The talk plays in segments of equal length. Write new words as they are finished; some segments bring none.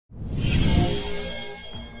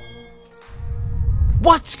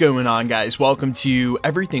What's going on, guys? Welcome to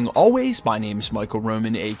Everything Always. My name is Michael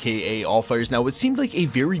Roman, aka Allfires. Now, what seemed like a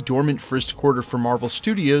very dormant first quarter for Marvel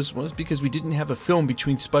Studios was because we didn't have a film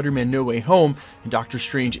between Spider-Man No Way Home and Doctor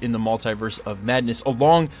Strange in the Multiverse of Madness, a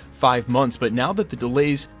long 5 months. But now that the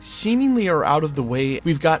delays seemingly are out of the way,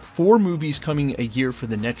 we've got 4 movies coming a year for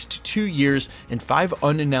the next 2 years and 5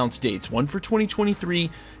 unannounced dates, 1 for 2023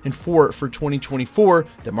 and 4 for 2024,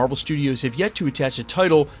 that Marvel Studios have yet to attach a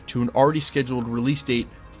title to an already scheduled release date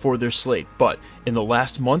for their slate. But in the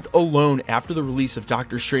last month alone, after the release of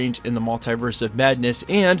Doctor Strange in the Multiverse of Madness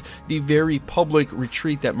and the very public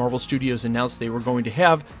retreat that Marvel Studios announced they were going to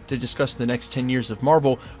have to discuss the next 10 years of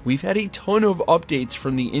Marvel, we've had a ton of updates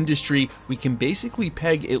from the industry. We can basically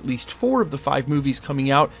peg at least 4 of the 5 movies coming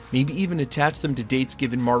out, maybe even attach them to dates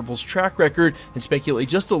given Marvel's track record, and speculate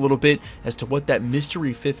just a little bit as to what that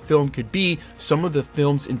mystery 5th film could be. Some of the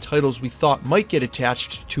films and titles we thought might get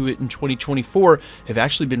attached to it in 2024 have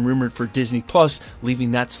actually been rumored for Disney Plus,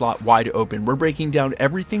 leaving that slot wide open. We're breaking down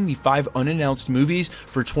everything, the 5 unannounced movies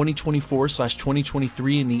for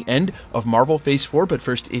 2024/2023 and the end of Marvel Phase 4. But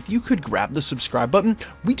first, if you could grab the subscribe button.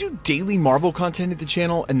 We do daily Marvel content at the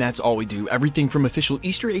channel, and that's all we do. Everything from official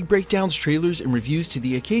Easter egg breakdowns, trailers, and reviews to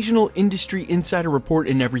the occasional industry insider report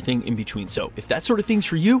and everything in between. So if that sort of thing's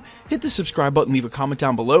for you, hit the subscribe button, leave a comment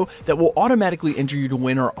down below. That will automatically enter you to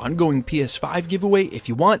win our ongoing PS5 giveaway. If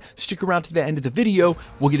you want, stick around to the end of the video.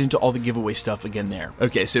 We'll get into all the giveaway stuff again there.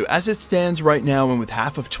 Okay, so as it stands right now, and with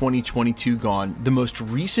half of 2022 gone, the most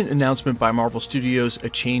recent announcement by Marvel Studios, a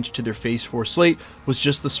change to their Phase 4 slate, was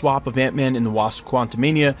just the swap of Ant-Man and the Wasp: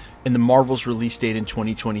 Quantumania and the Marvel's release date in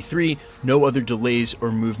 2023. No other delays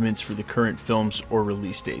or movements for the current films or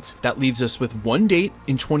release dates. That leaves us with 1 date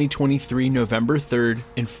in 2023, November 3rd,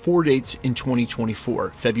 and 4 dates in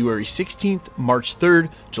 2024, February 16th, March 3rd,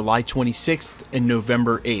 July 26th, and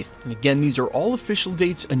November 8th. And again, these are all official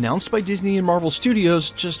dates announced by Disney and Marvel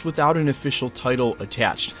Studios, just without an official title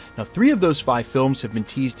attached. Now, 3 of those 5 films have been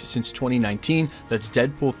teased since 2019. That's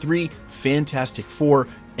Deadpool 3, Fantastic Four,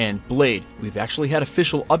 and Blade. We've actually had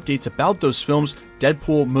official updates about those films.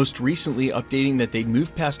 Deadpool most recently updating that they'd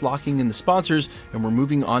moved past locking in the sponsors and we're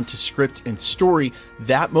moving on to script and story.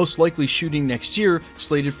 That most likely shooting next year,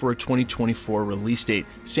 slated for a 2024 release date.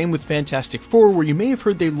 Same with Fantastic Four, where you may have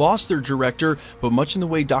heard they lost their director, but much in the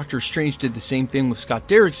way Doctor Strange did the same thing with Scott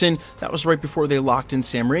Derrickson, that was right before they locked in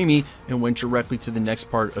Sam Raimi and went directly to the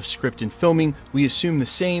next part of script and filming. We assume the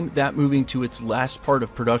same, that moving to its last part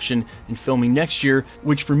of production and filming next year,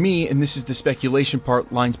 which for me, and this is the speculation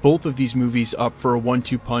part, lines both of these movies up for a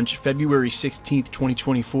 1-2 punch. February 16th,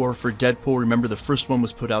 2024 for Deadpool. Remember, the first one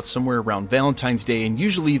was put out somewhere around Valentine's Day, and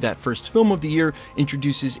usually that first film of the year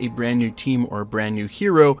introduces a brand new team or a brand new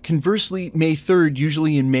hero. Conversely, May 3rd,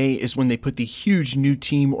 usually in May, is when they put the huge new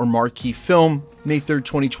team or marquee film. May 3rd,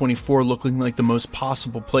 2024 looking like the most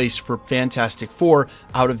possible place for Fantastic Four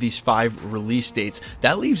out of these 5 release dates.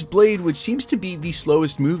 That leaves Blade, which seems to be the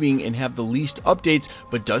slowest moving and have the least updates,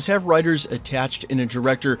 but does have writers attached and a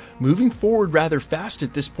director moving forward rather fast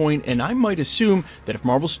at this point. And I might assume that if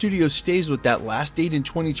Marvel Studios stays with that last date in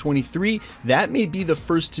 2023, that may be the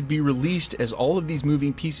first to be released, as all of these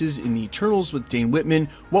moving pieces in the Eternals with Dane Whitman,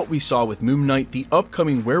 what we saw with Moon Knight, the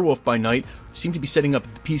upcoming Werewolf by Night, seem to be setting up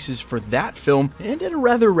the pieces for that film, and at a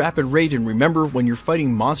rather rapid rate. And remember, when you're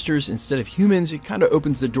fighting monsters instead of humans, it kind of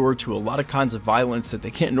opens the door to a lot of kinds of violence that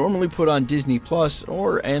they can't normally put on Disney Plus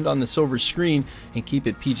and on the silver screen and keep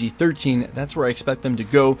it PG-13. That's where I expect them to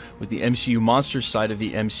go with the MCU monster side of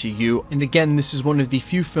the MCU. And again, this is one of the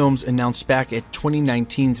few films announced back at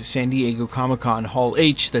 2019's San Diego Comic-Con Hall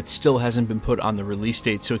H that still hasn't been put on the release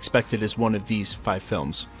date, so expect it as one of these 5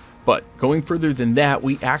 films. But going further than that,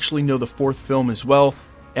 we actually know the 4th film as well,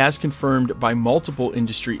 as confirmed by multiple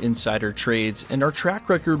industry insider trades, and our track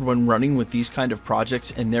record when running with these kind of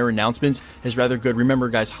projects and their announcements is rather good. Remember,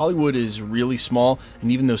 guys, Hollywood is really small,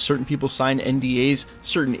 and even though certain people sign NDAs,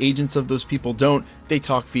 certain agents of those people don't. They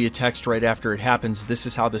talk via text right after it happens. This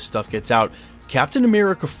is how this stuff gets out. Captain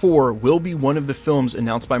America 4 will be one of the films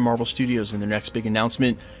announced by Marvel Studios in their next big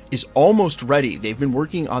announcement. Is almost ready. They've been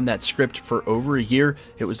working on that script for over a year.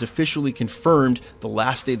 It was officially confirmed the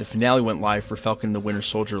last day the finale went live for Falcon and the Winter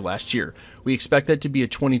Soldier last year. We expect that to be a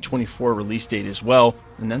 2024 release date as well,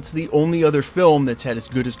 and that's the only other film that's had as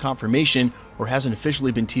good as confirmation or hasn't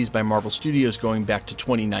officially been teased by Marvel Studios going back to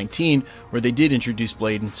 2019, where they did introduce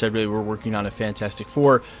Blade and said they were working on a Fantastic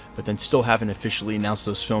Four, but then still haven't officially announced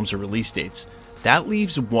those films or release dates. That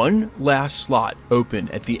leaves one last slot open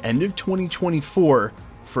at the end of 2024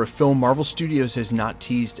 for a film Marvel Studios has not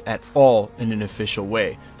teased at all in an official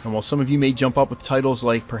way. And while some of you may jump up with titles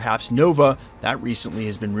like perhaps Nova, that recently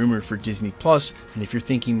has been rumored for Disney+, and if you're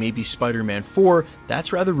thinking maybe Spider-Man 4,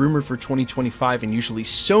 that's rather rumored for 2025, and usually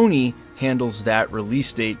Sony handles that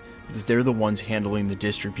release date because they're the ones handling the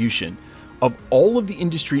distribution. Of all of the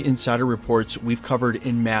industry insider reports we've covered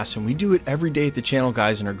in mass, and we do it every day at the channel,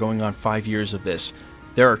 guys, and are going on 5 years of this,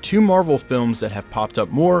 there are 2 Marvel films that have popped up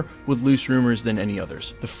more with loose rumors than any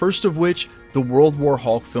others. The first of which, the World War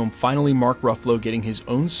Hulk film, finally Mark Ruffalo getting his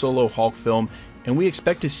own solo Hulk film, and we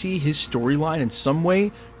expect to see his storyline in some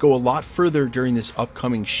way go a lot further during this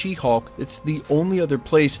upcoming She-Hulk. It's the only other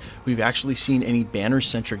place we've actually seen any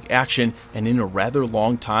Banner-centric action, and in a rather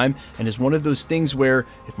long time, and is one of those things where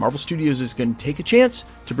if Marvel Studios is going to take a chance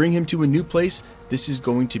to bring him to a new place, this is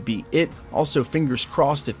going to be it. Also, fingers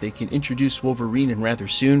crossed, if they can introduce Wolverine and rather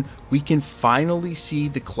soon, we can finally see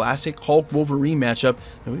the classic Hulk-Wolverine matchup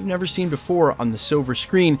that we've never seen before on the silver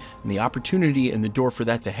screen, and the opportunity and the door for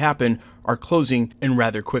that to happen are closing and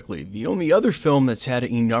rather quickly. The only other film that's had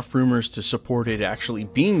enough rumors to support it actually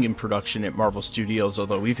being in production at Marvel Studios,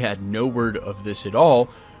 although we've had no word of this at all,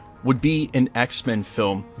 would be an X-Men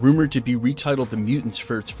film, rumored to be retitled The Mutants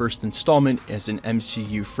for its first installment as an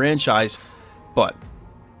MCU franchise. But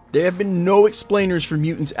there have been no explainers for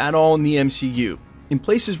mutants at all in the MCU. In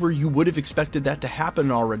places where you would have expected that to happen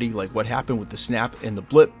already, like what happened with the snap and the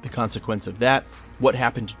blip, the consequence of that, what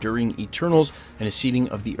happened during Eternals and a seeding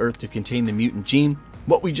of the Earth to contain the mutant gene,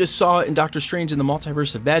 what we just saw in Doctor Strange in the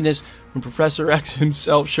Multiverse of Madness when Professor X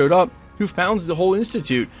himself showed up, who founds the whole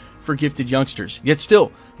institute for gifted youngsters. Yet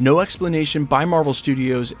still, no explanation by Marvel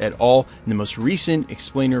Studios at all. And the most recent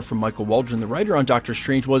explainer from Michael Waldron, the writer on Doctor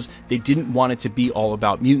Strange, was they didn't want it to be all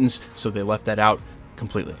about mutants, so they left that out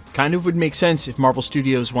completely. Kind of would make sense if Marvel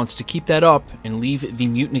Studios wants to keep that up and leave the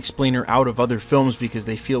mutant explainer out of other films because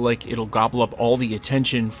they feel like it'll gobble up all the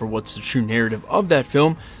attention for what's the true narrative of that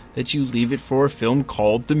film, that you leave it for a film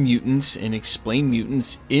called The Mutants and explain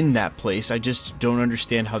mutants in that place. I just don't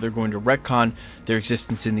understand how they're going to retcon their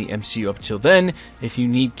existence in the MCU up till then if you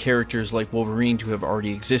need characters like Wolverine to have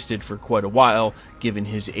already existed for quite a while, given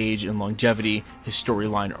his age and longevity, his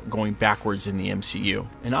storyline going backwards in the MCU.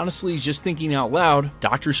 And honestly, just thinking out loud,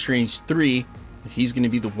 Doctor Strange 3, if he's going to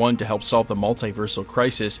be the one to help solve the multiversal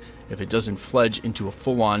crisis, if it doesn't fledge into a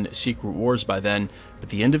full-on Secret Wars by then, but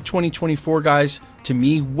the end of 2024, guys, to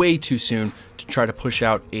me, way too soon to try to push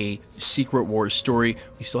out a Secret Wars story.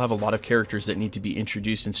 We still have a lot of characters that need to be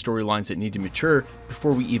introduced and storylines that need to mature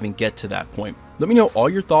before we even get to that point. Let me know all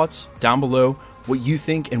your thoughts down below, what you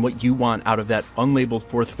think and what you want out of that unlabeled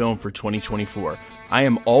 4th film for 2024. I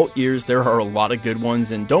am all ears. There are a lot of good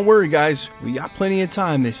ones, and don't worry, guys, we got plenty of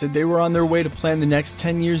time. They said they were on their way to plan the next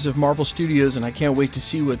 10 years of Marvel Studios, and I can't wait to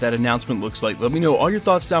see what that announcement looks like. Let me know all your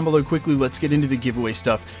thoughts down below quickly. Let's get into the giveaway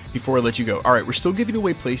stuff before I let you go. All right, we're still giving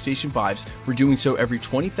away PlayStation 5s. We're doing so every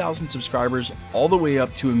 20,000 subscribers, all the way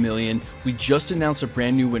up to 1 million. We just announced a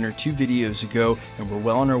brand new winner 2 videos ago, and we're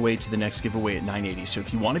well on our way to the next giveaway at 980. So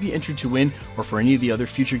if you want to be entered to win, or for any of the other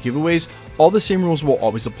future giveaways, all the same rules will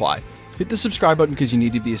always apply. Hit the subscribe button because you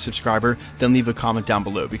need to be a subscriber, then leave a comment down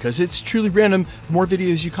below because it's truly random. The more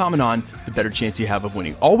videos you comment on, the better chance you have of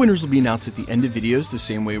winning. All winners will be announced at the end of videos the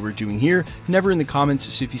same way we're doing here, never in the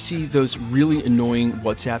comments. So if you see those really annoying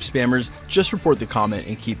WhatsApp spammers, just report the comment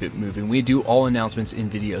and keep it moving. We do all announcements in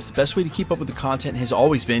videos. The best way to keep up with the content has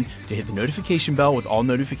always been to hit the notification bell with all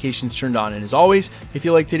notifications turned on. And as always, if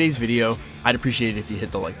you like today's video, I'd appreciate it if you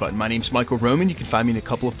hit the like button. My name's Michael Roman. You can find me in a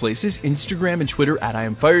couple of places, Instagram and Twitter at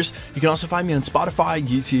IamFires. You can also find me on Spotify,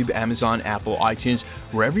 YouTube, Amazon, Apple, iTunes,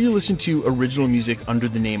 wherever you listen to original music under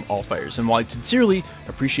the name All Fires. And while I sincerely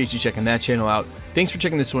appreciate you checking that channel out, thanks for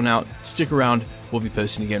checking this one out. Stick around. We'll be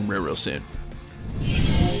posting again real soon.